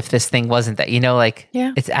want if this thing wasn't that, you know, like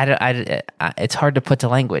it's hard to put to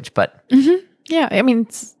language, but yeah, I mean,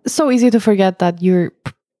 it's so easy to forget that you're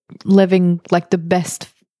living like the best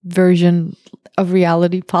version of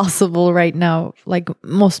reality possible right now. Like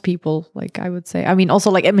most people, like I would say, I mean, also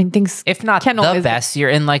like, I mean, things, if not the best, you're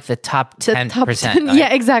in like the top 10%. Right?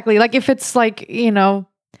 Yeah, exactly. Like if it's like, you know,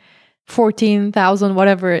 14,000,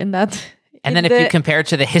 whatever in that. And then if you compare it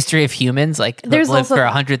to the history of humans, like there's lived for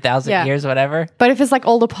 100,000 years, whatever. But if it's like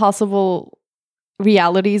all the possible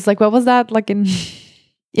realities, like what was that? Like in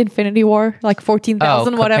Infinity War, like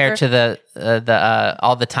 14,000, whatever. Compared to the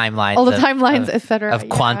all the timelines. All the timelines, etc. Of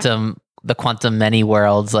the quantum many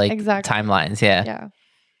worlds, like exactly. timelines. Yeah. Yeah.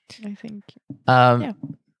 I think.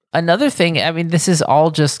 Another thing, I mean, this is all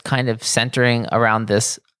just kind of centering around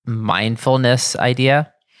this mindfulness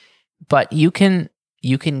idea, but you can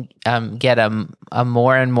get a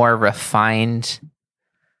more and more refined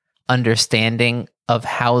understanding of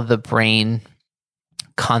how the brain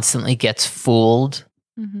constantly gets fooled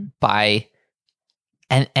by,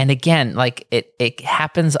 and again, like it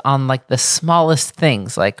happens on like the smallest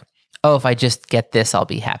things, like, oh, if I just get this, I'll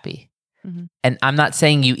be happy. And I'm not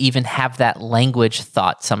saying you even have that language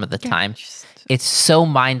thought some of the time. It's so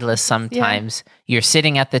mindless sometimes. You're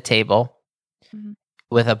sitting at the table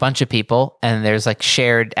with a bunch of people and there's like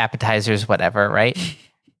shared appetizers, whatever, right?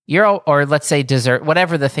 Or let's say dessert,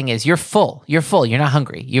 whatever the thing is, you're full, you're not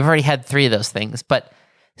hungry. You've already had 3 of those things, but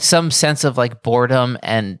some sense of like boredom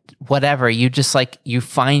and whatever. You just like, you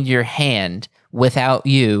find your hand without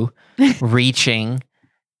you reaching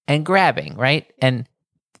and grabbing, right? And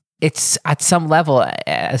it's at some level,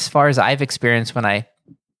 as far as I've experienced, when I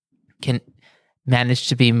can manage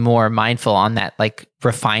to be more mindful on that like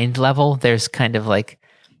refined level, there's kind of like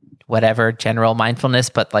whatever general mindfulness,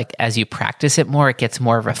 but like as you practice it more, it gets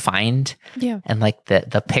more refined. Yeah. And like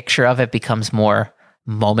the picture of it becomes more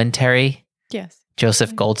momentary. Yes.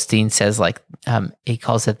 Joseph Goldstein says like, he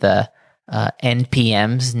calls it the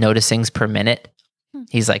NPMs, noticings per minute.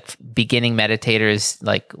 He's like, beginning meditators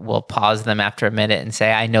like will pause them after a minute and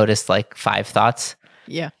say, I noticed like 5 thoughts.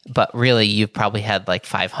 Yeah. But really, you've probably had like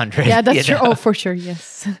 500. Yeah, that's true. Oh, for sure.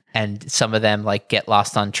 Yes. And some of them like get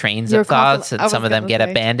lost on trains You're of thoughts, I and was some of them gonna get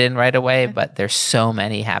say. abandoned right away. Yeah. But there's so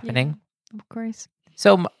many happening. Of course.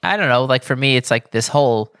 So I don't know. Like for me, it's like this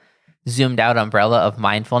whole zoomed out umbrella of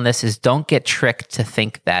mindfulness is don't get tricked to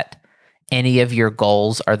think that any of your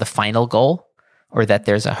goals are the final goal, or that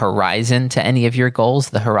there's a horizon to any of your goals.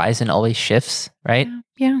 The horizon always shifts, right?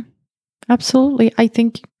 Yeah. Absolutely. I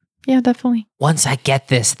think, yeah, definitely. Once I get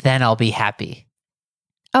this, then I'll be happy.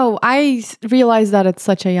 Oh, I realized that at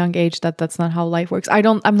such a young age that that's not how life works.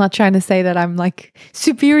 I'm not trying to say that I'm like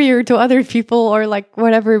superior to other people or like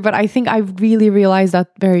whatever, but I think I really realized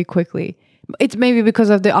that very quickly. It's maybe because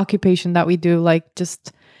of the occupation that we do, like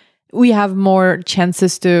just we have more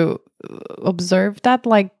chances to observe that.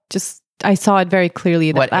 Like just, I saw it very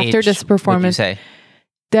clearly that What after age this would performance, you say?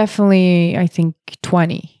 definitely, I think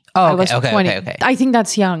 20. Oh, I okay, was okay, 20. okay. I think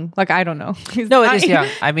that's young. Like, I don't know. No, it is young.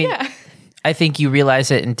 I mean, yeah. I think you realize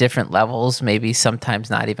it in different levels, maybe sometimes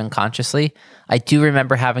not even consciously. I do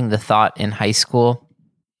remember having the thought in high school,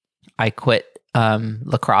 I quit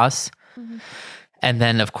lacrosse. Mm-hmm. And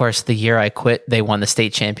then, of course, the year I quit, they won the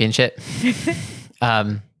state championship.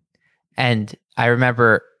 And I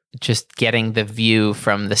remember just getting the view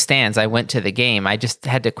from the stands. I went to the game. I just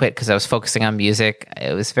had to quit because I was focusing on music.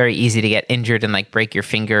 It was very easy to get injured and like break your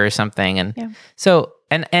finger or something. And so,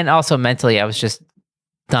 and also mentally, I was just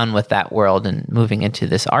done with that world and moving into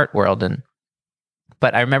this art world.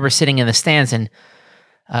 But I remember sitting in the stands and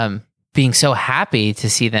being so happy to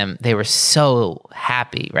see them. They were so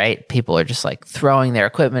happy, right? People are just like throwing their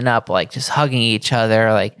equipment up, like just hugging each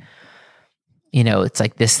other, like, you know, it's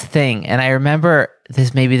like this thing. And I remember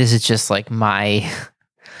this is just like my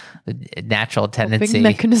natural tendency. Coping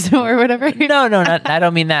mechanism or whatever. No, I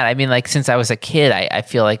don't mean that. I mean, like, since I was a kid, I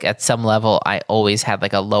feel like at some level, I always had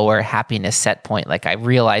like a lower happiness set point. Like I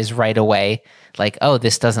realized right away, like, oh,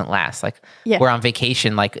 this doesn't last. Like we're on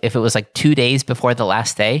vacation. Like if it was like 2 days before the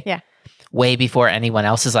last day, way before anyone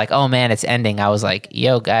else is like, oh man, it's ending. I was like,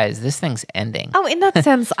 yo guys, this thing's ending. Oh, in that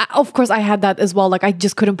sense, of course I had that as well. Like I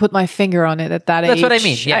just couldn't put my finger on it at that age. That's what I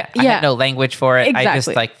mean. Yeah. I had no language for it. Exactly. I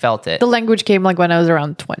just like felt it. The language came like when I was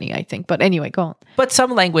around 20, I think. But anyway, go on. But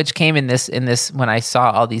some language came in this when I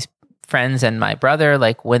saw all these friends and my brother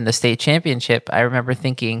like win the state championship. I remember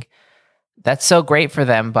thinking, that's so great for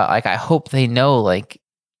them, but like I hope they know like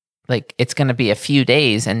it's going to be a few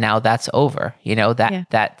days and now that's over. You know,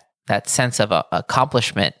 that sense of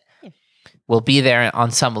accomplishment will be there on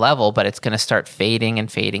some level, but it's going to start fading and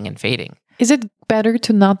fading and fading. Is it better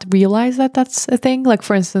to not realize that that's a thing? Like,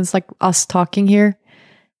 for instance, like us talking here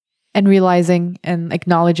and realizing and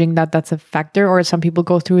acknowledging that that's a factor, or some people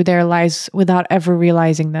go through their lives without ever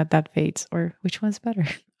realizing that that fades, or which one's better?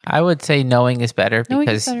 I would say knowing is better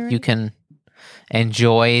because you can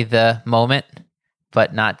enjoy the moment,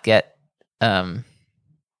 but not get,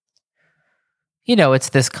 you know, it's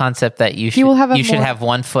this concept that you should have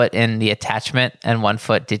 1 foot in the attachment and 1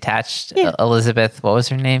 foot detached. Yeah. Elizabeth, what was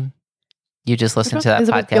her name? You just listened to that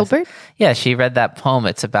Elizabeth podcast. Gilbert? Yeah, she read that poem.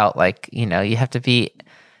 It's about like, you know, you have to be,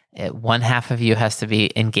 one half of you has to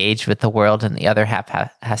be engaged with the world and the other half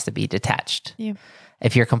has to be detached. Yeah.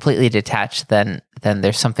 If you're completely detached, then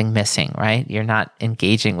there's something missing, right? You're not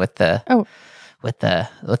engaging with the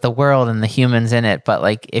world and the humans in it. But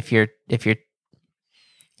like if you're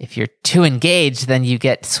too engaged, then you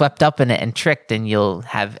get swept up in it and tricked, and you'll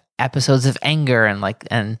have episodes of anger and like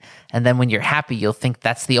and then when you're happy, you'll think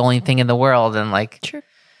that's the only thing in the world, and like. Sure.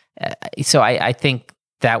 So I think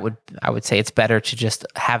I would say it's better to just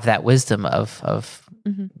have that wisdom of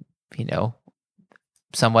mm-hmm. you know,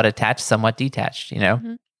 somewhat attached, somewhat detached. You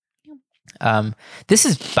know, mm-hmm. This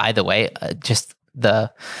is, by the way, just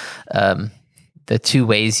the 2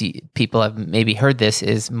 ways people have maybe heard this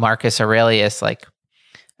is Marcus Aurelius, like.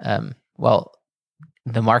 The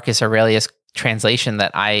Marcus Aurelius translation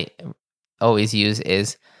that I always use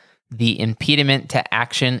is the impediment to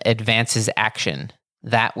action advances action.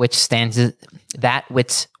 that which stands in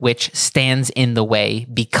the way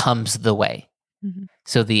becomes the way. Mhm.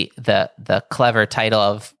 So the clever title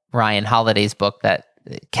of Ryan Holiday's book that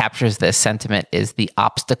captures this sentiment is "The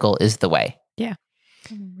Obstacle is the Way."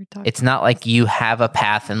 It's not like you have a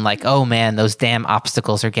path and like, oh man, those damn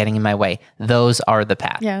obstacles are getting in my way. Those are the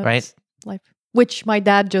path, right? Life. Which my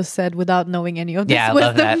dad just said without knowing any of this Yeah, I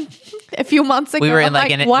love wisdom a few months ago. We were in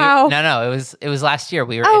wow. No, it was last year.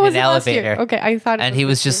 We were in an elevator. Okay, I thought and he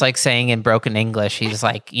was just like saying in broken English, he's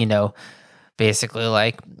like, basically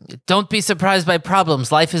like, don't be surprised by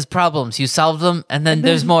problems. Life is problems. You solve them and then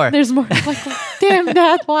there's more. There's more. Like, damn,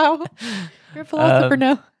 Dad, wow. You're a philosopher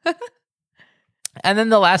now. And then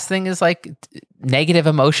the last thing is like negative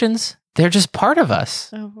emotions. They're just part of us.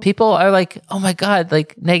 Oh. People are like, oh my God,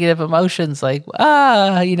 like negative emotions, like,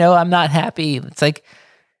 I'm not happy. It's like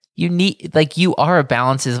you are a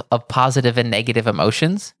balance of positive and negative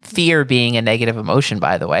emotions. Fear being a negative emotion,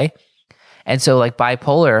 by the way. And so like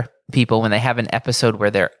bipolar people, when they have an episode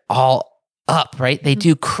where they're all up, right? They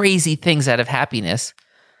do crazy things out of happiness.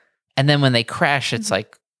 And then when they crash, it's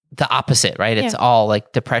like the opposite, right? It's all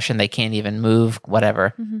like depression. They can't even move,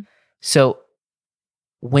 whatever. Mm-hmm. So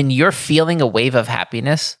when you're feeling a wave of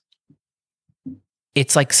happiness,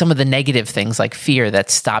 it's like some of the negative things like fear that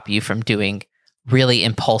stop you from doing really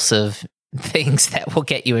impulsive things that will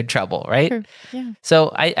get you in trouble, right? Sure. Yeah.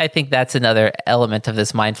 So I think that's another element of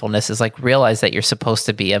this mindfulness is like realize that you're supposed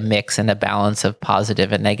to be a mix and a balance of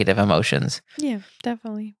positive and negative emotions. Yeah,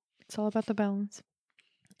 definitely. It's all about the balance.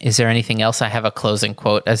 Is there anything else? I have a closing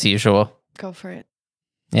quote as usual. Go for it.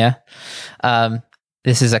 Yeah.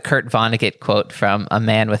 This is a Kurt Vonnegut quote from A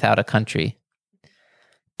Man Without a Country.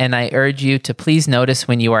 And I urge you to please notice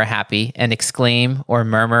when you are happy and exclaim or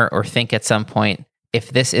murmur or think at some point, if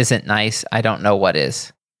this isn't nice, I don't know what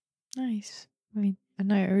is. Nice.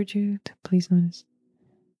 And I urge you to please notice.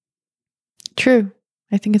 True.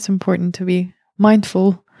 I think it's important to be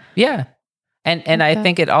mindful. Yeah. And I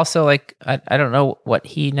think it also like, I don't know what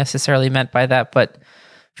he necessarily meant by that, but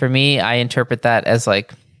for me, I interpret that as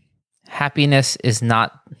like, happiness is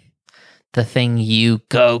not the thing you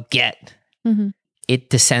go get. Mm-hmm. It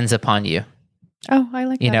descends upon you. Oh, I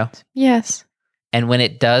like that. You know? Yes. And when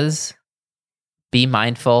it does, be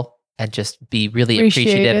mindful and just be really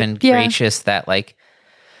appreciative and gracious that like,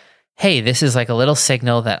 hey, this is like a little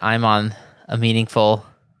signal that I'm on a meaningful,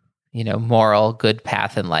 moral, good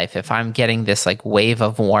path in life. If I'm getting this like wave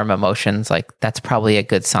of warm emotions, like that's probably a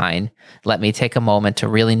good sign. Let me take a moment to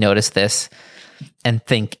really notice this and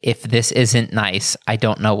think, if this isn't nice, I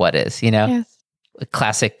don't know what is, Yes.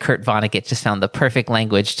 Classic Kurt Vonnegut just found the perfect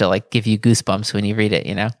language to like give you goosebumps when you read it,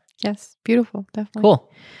 Yes. Beautiful. Definitely.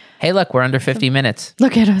 Cool. Hey, look, we're under 50 minutes.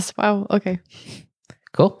 Look at us. Wow. Okay.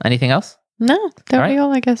 Cool. Anything else? No, that'll be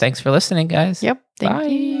all, I guess. Thanks for listening, guys. Yep. Bye.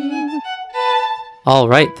 Thank you. All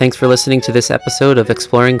right. Thanks for listening to this episode of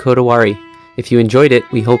Exploring Kodawari. If you enjoyed it,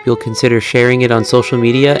 we hope you'll consider sharing it on social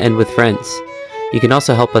media and with friends. You can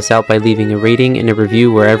also help us out by leaving a rating and a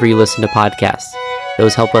review wherever you listen to podcasts.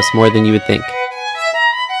 Those help us more than you would think.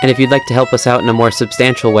 And if you'd like to help us out in a more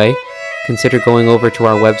substantial way, consider going over to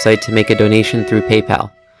our website to make a donation through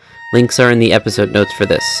PayPal. Links are in the episode notes for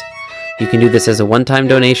this. You can do this as a one-time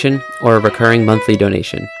donation or a recurring monthly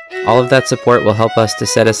donation. All of that support will help us to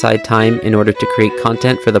set aside time in order to create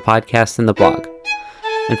content for the podcast and the blog.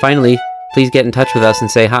 And finally, please get in touch with us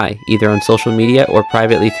and say hi, either on social media or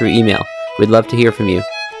privately through email. We'd love to hear from you.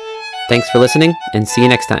 Thanks for listening, and see you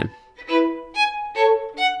next time.